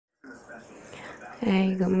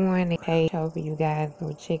Hey, good morning. Hey, hope you guys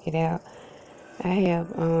will check it out. I have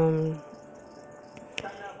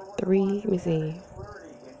three, let me see.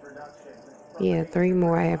 Yeah, three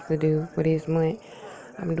more I have to do for this month.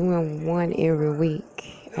 I'm doing one every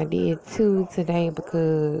week. I did two today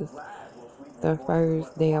because the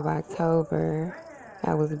first day of October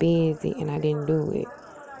I was busy and I didn't do it.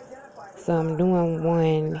 So I'm doing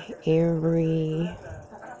one every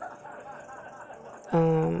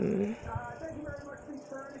um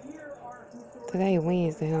today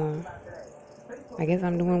Wednesday, huh? I guess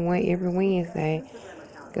I'm doing one every Wednesday.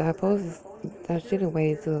 Cause I should have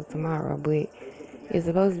waited till tomorrow, but it's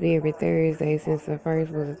supposed to be every Thursday since the first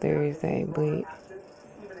was a Thursday, but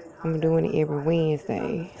I'm doing it every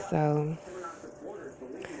Wednesday. So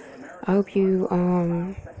I hope you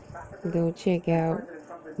go check out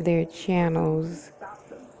their channels,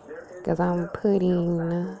 cause I'm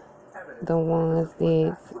putting the ones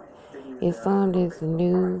that it's some that's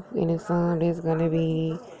new and it's some that's gonna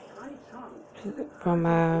be from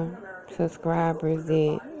my subscribers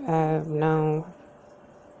that I've known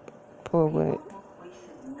for what,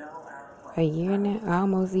 a year now,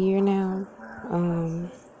 almost a year now.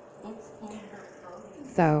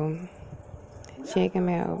 So check them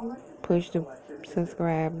out. Push the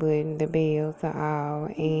subscribe button, the bell to all,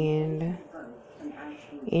 and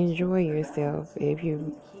enjoy yourself. If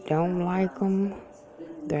you don't like them,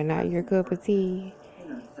 they're not your cup of tea,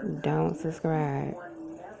 don't subscribe.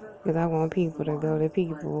 Because I want people to go to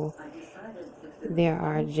people that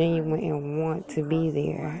are genuine and want to be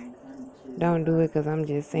there. Don't do it because I'm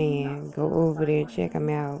just saying. Go over there, check them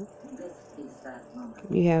out.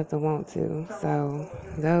 You have to want to. So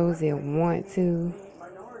those that want to,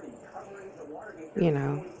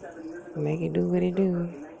 make it do what it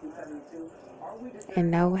do.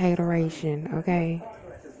 And no hateration, okay?